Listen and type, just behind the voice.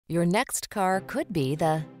Your next car could be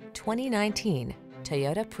the 2019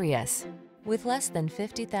 Toyota Prius. With less than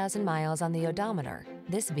 50,000 miles on the odometer,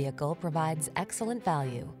 this vehicle provides excellent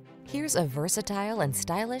value. Here's a versatile and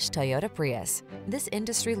stylish Toyota Prius. This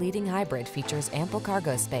industry-leading hybrid features ample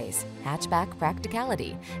cargo space, hatchback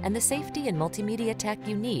practicality, and the safety and multimedia tech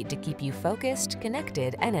you need to keep you focused,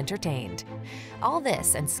 connected, and entertained. All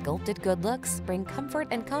this and sculpted good looks bring comfort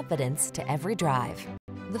and confidence to every drive.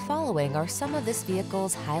 The following are some of this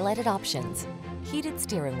vehicle's highlighted options: heated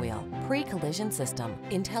steering wheel, pre-collision system,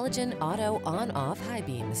 intelligent auto on-off high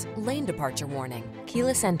beams, lane departure warning,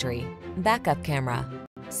 keyless entry, backup camera,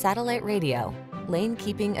 satellite radio, lane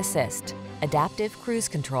keeping assist, adaptive cruise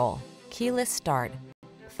control, keyless start.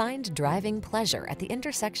 Find driving pleasure at the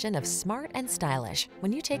intersection of smart and stylish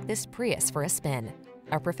when you take this Prius for a spin.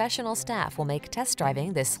 Our professional staff will make test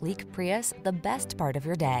driving this sleek Prius the best part of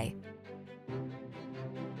your day.